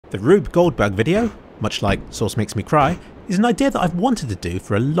The Rube Goldberg video, much like Sauce Makes Me Cry, is an idea that I've wanted to do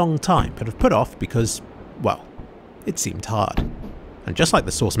for a long time but have put off because, well, it seemed hard. And just like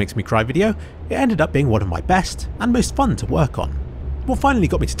the Sauce Makes Me Cry video, it ended up being one of my best and most fun to work on. What finally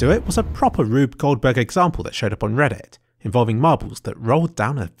got me to do it was a proper Rube Goldberg example that showed up on Reddit, involving marbles that rolled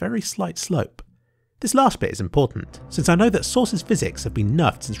down a very slight slope. This last bit is important, since I know that Sauce's physics have been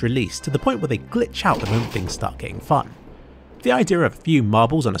nerfed since release to the point where they glitch out the moment things start getting fun. The idea of a few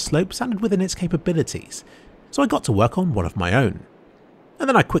marbles on a slope sounded within its capabilities, so I got to work on one of my own. And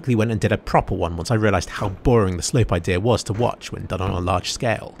then I quickly went and did a proper one once I realised how boring the slope idea was to watch when done on a large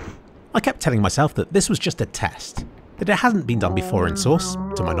scale. I kept telling myself that this was just a test, that it hasn't been done before in Sauce,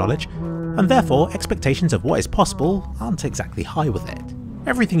 to my knowledge, and therefore expectations of what is possible aren't exactly high with it.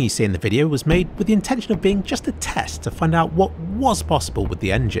 Everything you see in the video was made with the intention of being just a test to find out what was possible with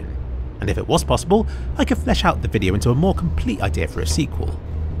the engine. And if it was possible, I could flesh out the video into a more complete idea for a sequel.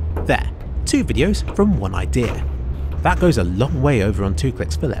 There, 2 videos from one idea. That goes a long way over on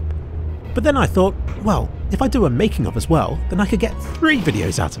kliksphilip. But then I thought, well, if I do a making of as well, then I could get 3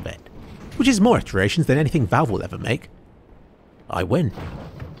 videos out of it, which is more iterations than anything Valve will ever make. I win.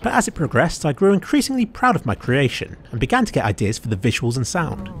 But as it progressed, I grew increasingly proud of my creation and began to get ideas for the visuals and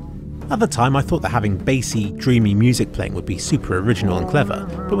sound. At the time I thought that having bassy, dreamy music playing would be super original and clever,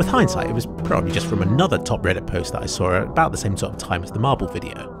 but with hindsight it was probably just from another top Reddit post that I saw at about the same sort of time as the marble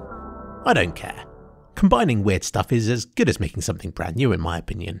video. I don't care. Combining weird stuff is as good as making something brand new in my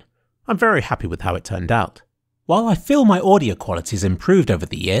opinion. I'm very happy with how it turned out. While I feel my audio quality has improved over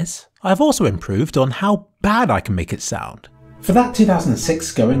the years, I have also improved on how bad I can make it sound. For that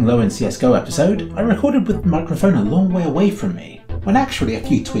 2006 Going Low in CSGO episode, I recorded with the microphone a long way away from me, when actually a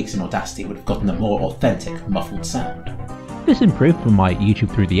few tweaks in Audacity would have gotten a more authentic, muffled sound. This improved from my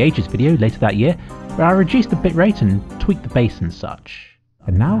YouTube Through the Ages video later that year, where I reduced the bitrate and tweaked the bass and such.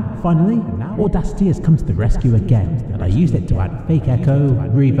 And now, finally, Audacity has come to the rescue again, and I used it to add fake echo,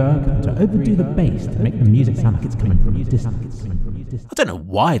 reverb, and to overdo the bass to make the music sound like it's coming from a distance. I don't know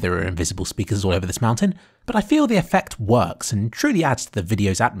why there are invisible speakers all over this mountain, but I feel the effect works and truly adds to the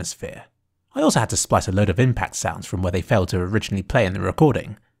video's atmosphere. I also had to splice a load of impact sounds from where they failed to originally play in the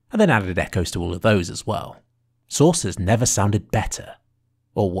recording, and then added echoes to all of those as well. Sauce has never sounded better.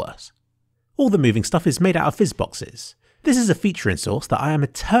 Or worse. All the moving stuff is made out of fizz boxes. This is a feature in Sauce that I am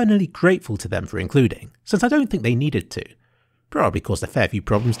eternally grateful to them for including, since I don't think they needed to. Probably caused a fair few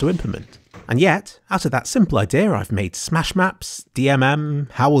problems to implement. And yet, out of that simple idea I've made Smash Maps,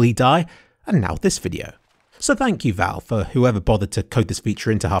 DMM, How Will He Die, and now this video. So thank you Valve for whoever bothered to code this feature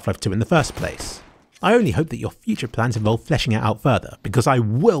into Half-Life 2 in the first place. I only hope that your future plans involve fleshing it out further, because I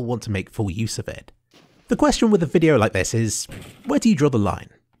will want to make full use of it. The question with a video like this is, where do you draw the line?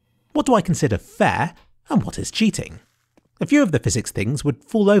 What do I consider fair, and what is cheating? A few of the physics things would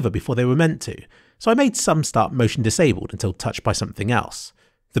fall over before they were meant to, so I made some start motion disabled until touched by something else.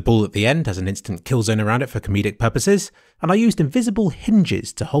 The ball at the end has an instant kill zone around it for comedic purposes, and I used invisible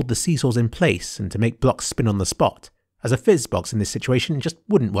hinges to hold the seesaws in place and to make blocks spin on the spot, as a fizz box in this situation just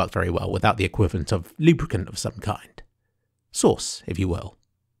wouldn't work very well without the equivalent of lubricant of some kind. Sauce, if you will.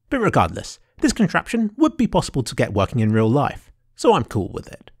 But regardless, this contraption would be possible to get working in real life, so I'm cool with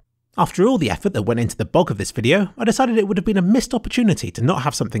it. After all the effort that went into the bulk of this video, I decided it would have been a missed opportunity to not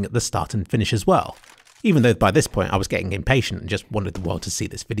have something at the start and finish as well, even though by this point I was getting impatient and just wanted the world to see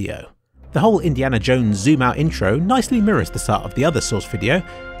this video. The whole Indiana Jones zoom out intro nicely mirrors the start of the other Sauce video,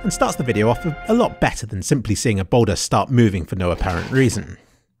 and starts the video off a lot better than simply seeing a boulder start moving for no apparent reason.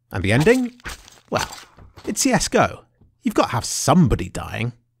 And the ending? Well, it's CSGO. You've got to have somebody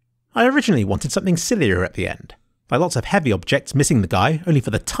dying. I originally wanted something sillier at the end, like lots of heavy objects missing the guy only for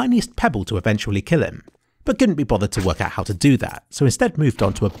the tiniest pebble to eventually kill him, but couldn't be bothered to work out how to do that, so instead moved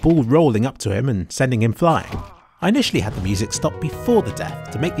on to a ball rolling up to him and sending him flying. I initially had the music stop before the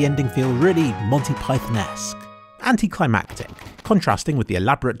death to make the ending feel really Monty Python-esque, anticlimactic, contrasting with the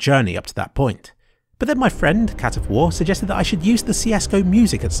elaborate journey up to that point. But then my friend, Cat of War, suggested that I should use the CSGO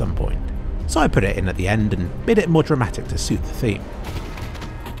music at some point, so I put it in at the end and made it more dramatic to suit the theme.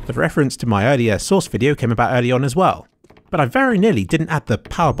 The reference to my earlier Sauce video came about early on as well, but I very nearly didn't add the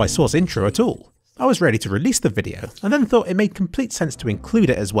Powered by Sauce intro at all. I was ready to release the video, and then thought it made complete sense to include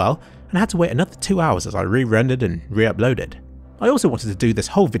it as well, and had to wait another 2 hours as I re-rendered and re-uploaded. I also wanted to do this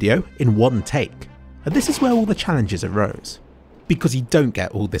whole video in one take, and this is where all the challenges arose. Because you don't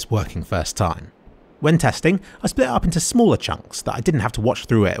get all this working first time. When testing, I split it up into smaller chunks that I didn't have to watch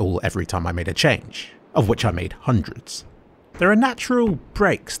through it all every time I made a change, of which I made hundreds. There are natural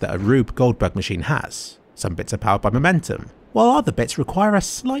breaks that a Rube Goldberg machine has. Some bits are powered by momentum, while other bits require a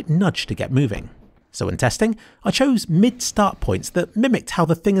slight nudge to get moving. So when testing, I chose mid-start points that mimicked how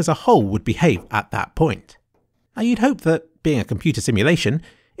the thing as a whole would behave at that point. Now you'd hope that, being a computer simulation,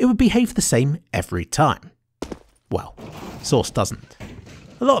 it would behave the same every time. Well, Source doesn't.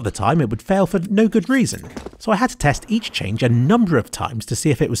 A lot of the time it would fail for no good reason, so I had to test each change a number of times to see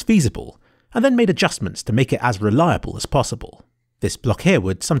if it was feasible, and then made adjustments to make it as reliable as possible. This block here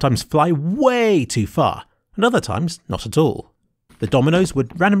would sometimes fly way too far, and other times not at all. The dominoes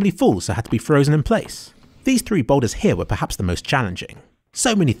would randomly fall, so had to be frozen in place. These 3 boulders here were perhaps the most challenging.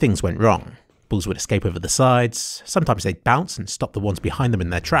 So many things went wrong. Balls would escape over the sides, sometimes they'd bounce and stop the ones behind them in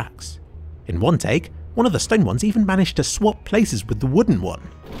their tracks. In one take, one of the stone ones even managed to swap places with the wooden one,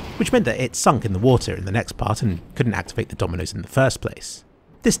 which meant that it sunk in the water in the next part and couldn't activate the dominoes in the first place.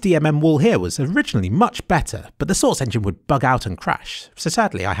 This DMM wall here was originally much better, but the Source engine would bug out and crash, so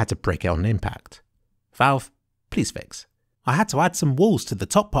sadly I had to break it on impact. Valve, please fix. I had to add some walls to the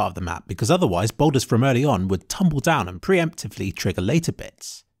top part of the map because otherwise boulders from early on would tumble down and preemptively trigger later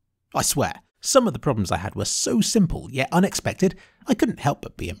bits. I swear, some of the problems I had were so simple yet unexpected, I couldn't help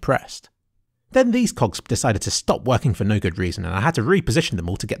but be impressed. Then these cogs decided to stop working for no good reason and I had to reposition them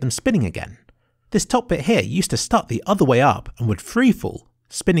all to get them spinning again. This top bit here used to start the other way up and would freefall,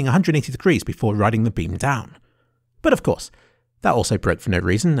 spinning 180 degrees before riding the beam down. But of course, that also broke for no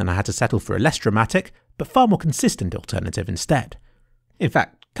reason and I had to settle for a less dramatic, but far more consistent alternative instead. In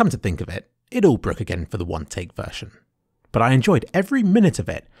fact, come to think of it, it all broke again for the one-take version. But I enjoyed every minute of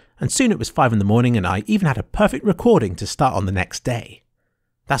it, and soon it was 5 in the morning and I even had a perfect recording to start on the next day.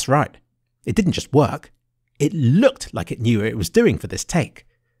 That's right, it didn't just work, it looked like it knew what it was doing for this take.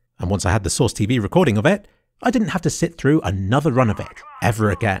 And once I had the Source TV recording of it, I didn't have to sit through another run of it ever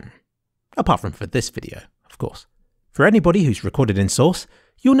again. Apart from for this video, of course. For anybody who's recorded in Source,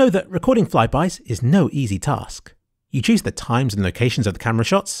 you'll know that recording flybys is no easy task. You choose the times and locations of the camera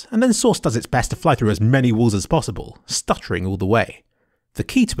shots, and then Source does its best to fly through as many walls as possible, stuttering all the way. The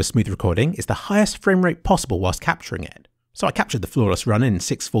key to a smooth recording is the highest frame rate possible whilst capturing it. So I captured the flawless run in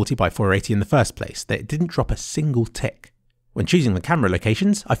 640 by 480 in the first place, that it didn't drop a single tick. When choosing the camera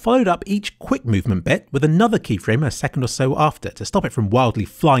locations, I followed up each quick movement bit with another keyframe a second or so after to stop it from wildly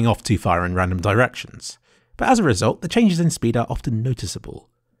flying off too far in random directions. But as a result, the changes in speed are often noticeable.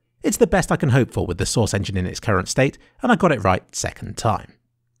 It's the best I can hope for with the Source engine in its current state, and I got it right second time.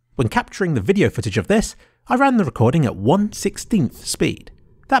 When capturing the video footage of this, I ran the recording at 1/16th speed.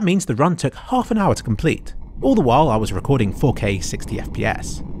 That means the run took half an hour to complete. All the while I was recording 4K 60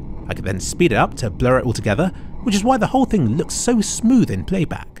 FPS. I could then speed it up to blur it all together, which is why the whole thing looks so smooth in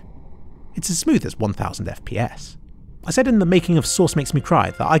playback. It's as smooth as 1000 FPS. I said in the making of Source Makes Me Cry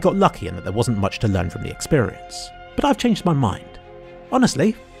that I got lucky and that there wasn't much to learn from the experience. But I've changed my mind.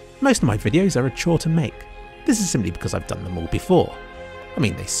 Honestly, most of my videos are a chore to make. This is simply because I've done them all before. I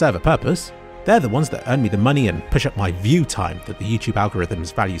mean, they serve a purpose. They're the ones that earn me the money and push up my view time that the YouTube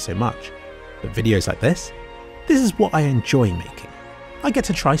algorithms value so much. But videos like this is what I enjoy making. I get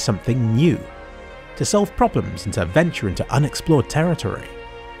to try something new, to solve problems and to venture into unexplored territory.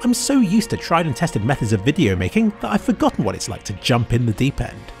 I'm so used to tried and tested methods of video making that I've forgotten what it's like to jump in the deep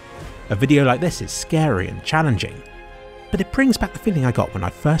end. A video like this is scary and challenging, but it brings back the feeling I got when I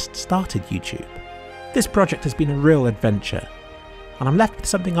first started YouTube. This project has been a real adventure, and I'm left with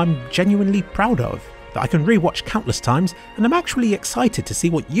something I'm genuinely proud of, that I can rewatch countless times, and I'm actually excited to see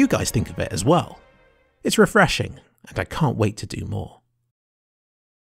what you guys think of it as well. It's refreshing, and I can't wait to do more.